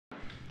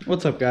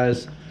What's up,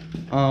 guys?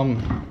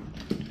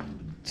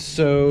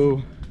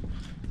 So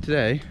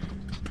today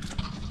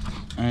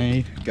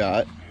I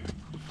got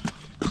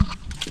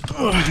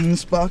in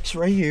this box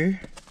right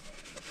here,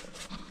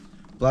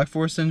 Black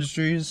Forest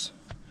Industries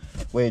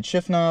weighted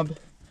shift knob.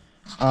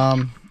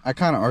 I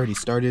kind of already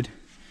started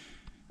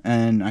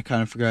and I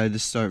kind of forgot to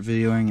start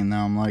videoing, and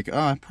now I'm like, oh,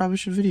 I probably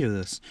should video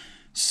this.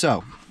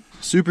 So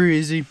super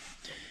easy.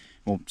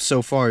 Well,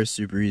 so far it's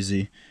super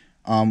easy.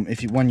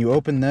 When you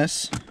open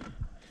this,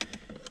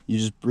 you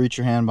just reach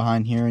your hand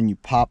behind here and you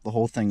pop the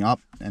whole thing up,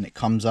 and it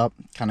comes up,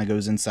 kind of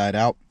goes inside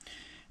out,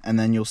 and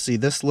then you'll see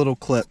this little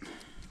clip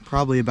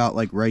probably about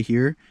like right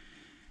here,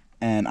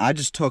 and I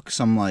just took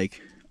some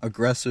like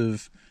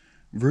aggressive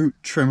root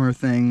trimmer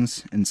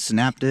things and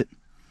snapped it.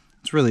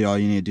 It's really all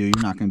you need to do.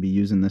 You're not going to be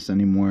using this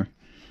anymore,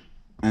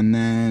 and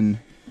then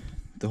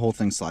the whole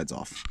thing slides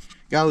off.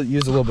 Gotta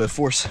use a little bit of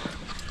force,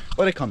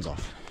 but it comes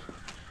off.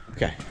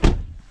 Okay,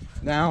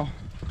 now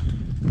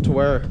to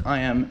where I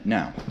am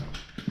now.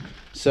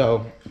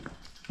 So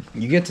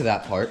you get to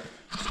that part,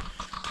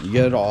 you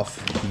get it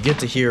off, you get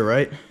to here,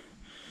 right?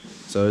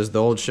 So there's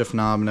the old shift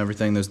knob and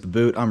everything, there's the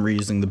boot. I'm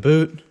reusing the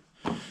boot.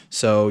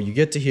 So you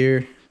get to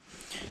here,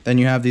 then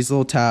you have these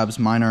little tabs.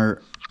 Mine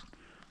are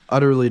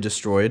utterly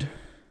destroyed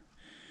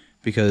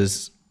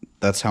because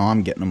that's how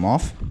I'm getting them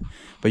off.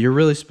 But you're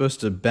really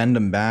supposed to bend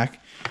them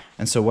back.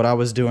 And so what I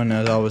was doing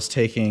is I was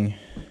taking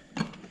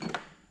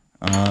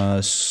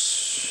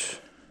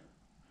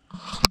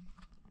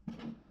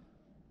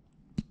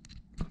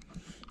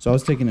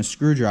a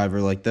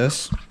screwdriver like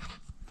this,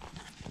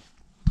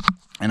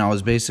 and I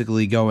was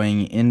basically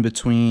going in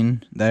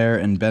between there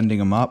and bending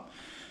them up.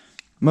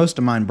 Most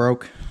of mine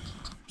broke,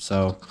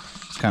 so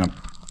it's kind of,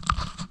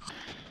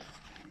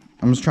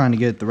 I'm just trying to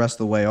get the rest of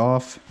the way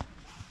off.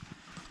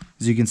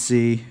 As you can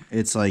see,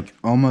 it's like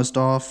almost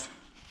off,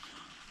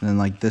 and then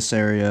like this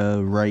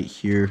area right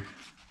here,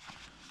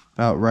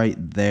 about right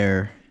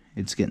there,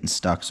 it's getting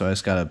stuck, so I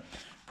just gotta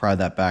pry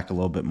that back a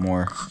little bit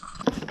more.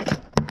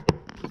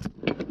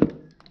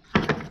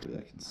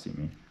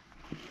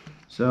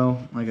 So,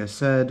 like I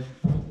said,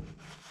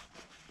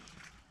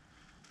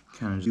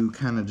 you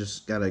kind of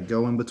just gotta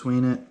go in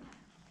between it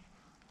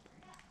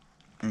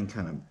and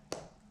kind of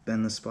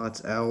bend the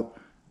spots out.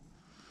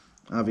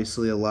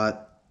 Obviously a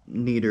lot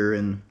neater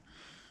and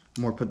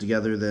more put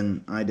together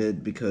than I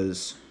did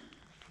because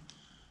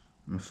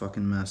I'm a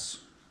fucking mess,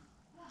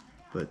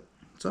 but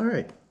it's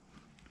alright.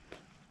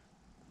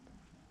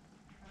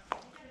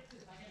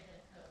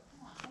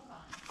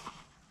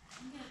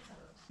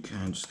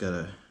 Kind of just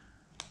gotta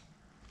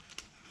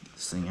get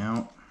this thing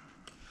out.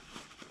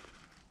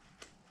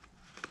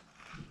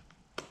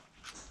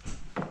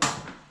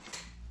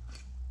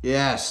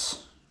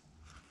 Yes.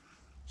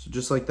 So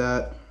just like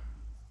that,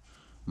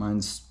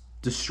 mine's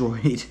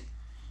destroyed.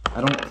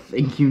 I don't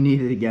think you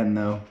need it again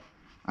though.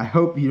 I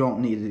hope you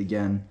don't need it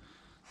again.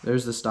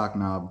 There's the stock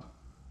knob.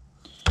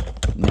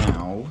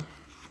 Now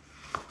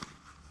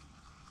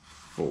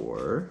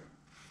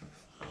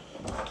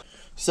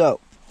so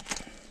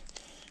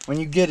when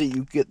you get it,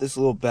 you get this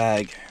little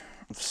bag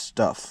of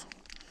stuff,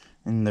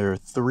 and there are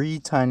 3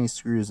 tiny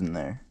screws in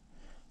there.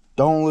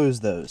 Don't lose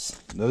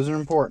those. Those are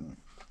important.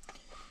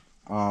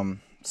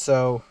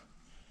 So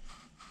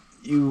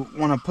you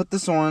want to put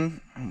this on.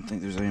 I don't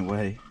think there's any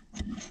way.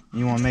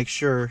 You want to make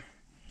sure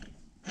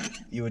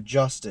you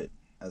adjust it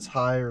as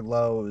high or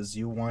low as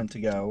you want it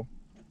to go,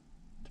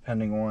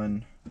 depending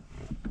on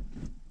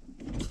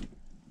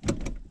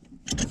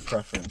your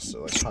preference.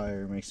 So like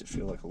higher makes it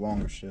feel like a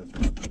longer shift.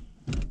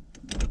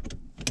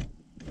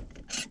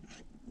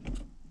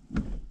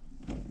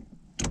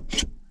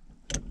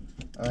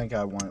 I think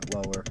I want it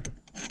lower.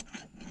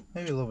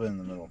 Maybe a little bit in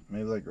the middle.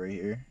 Maybe like right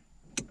here.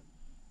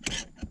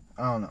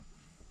 I don't know.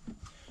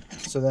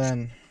 So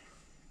then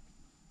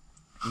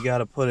you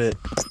gotta put it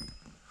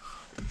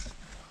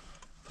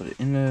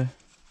into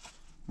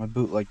my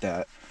boot like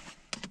that.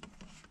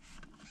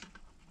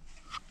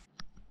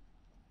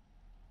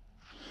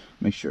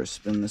 Make sure I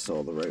spin this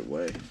all the right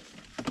way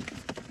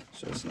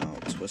so it's not all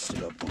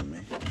twisted up on me.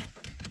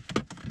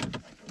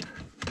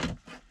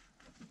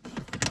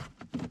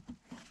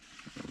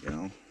 There we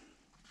go.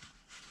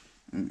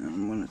 And then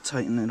I'm going to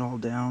tighten it all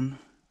down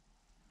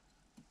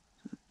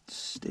so it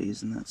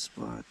stays in that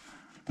spot.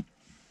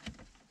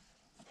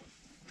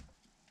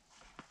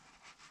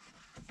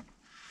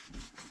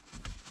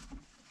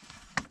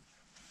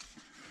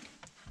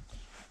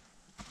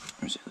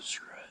 Where's the other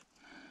screw at?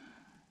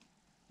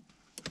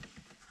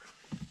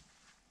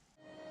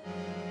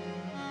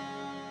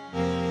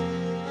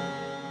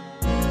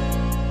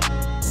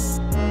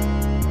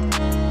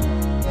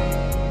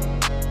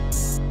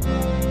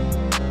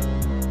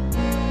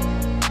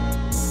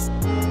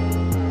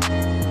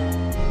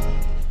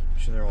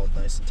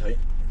 Nice and tight.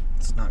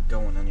 It's not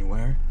going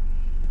anywhere.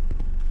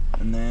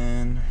 And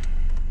then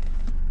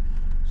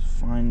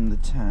find the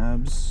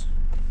tabs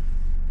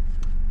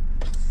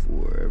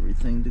for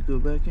everything to go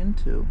back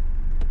into.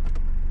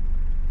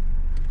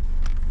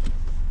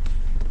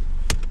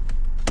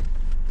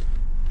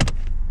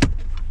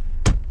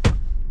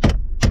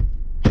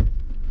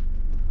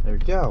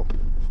 go.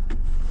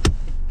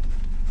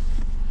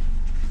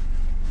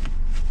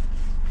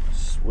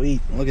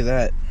 Sweet, look at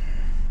that.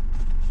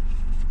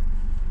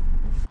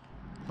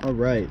 All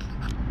right.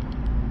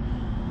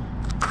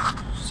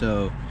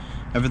 So,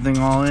 everything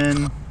all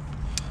in,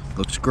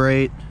 looks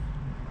great,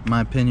 in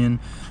my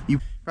opinion. You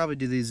probably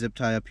do these zip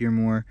tie up here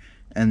more,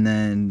 and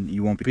then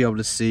you won't be able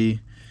to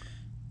see,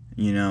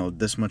 you know,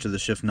 this much of the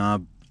shift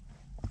knob.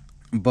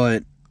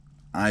 But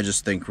I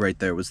just think right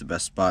there was the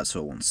best spot, so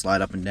it won't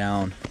slide up and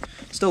down.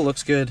 Still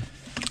looks good.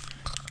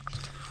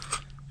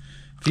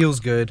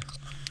 Feels good,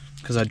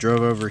 because I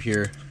drove over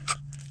here to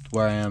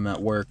where I am at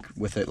work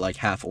with it like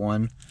half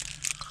on.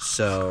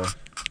 So,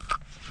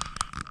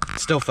 it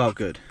still felt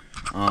good.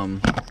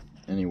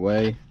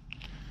 Anyway,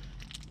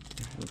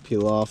 we'll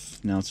peel off.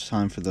 Now it's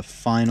time for the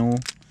final.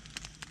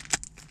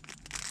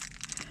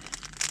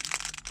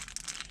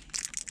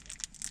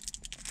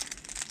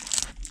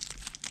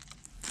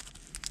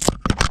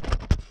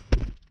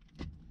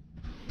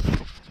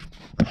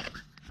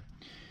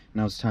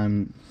 Now it's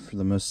time for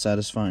the most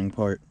satisfying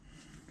part.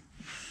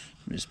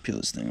 Let me just peel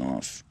this thing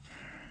off.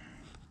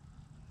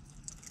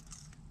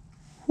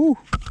 Whew.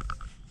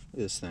 Look at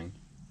this thing.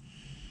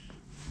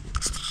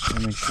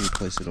 Make sure you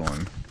place it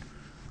on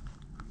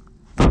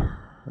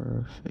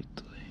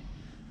perfectly.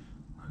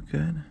 Look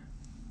good.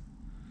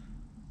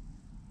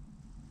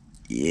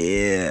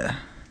 Yeah.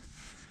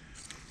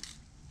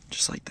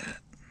 Just like that.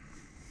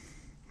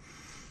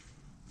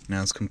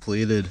 Now it's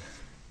completed.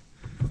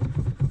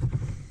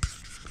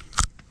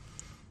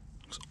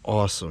 Looks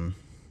awesome.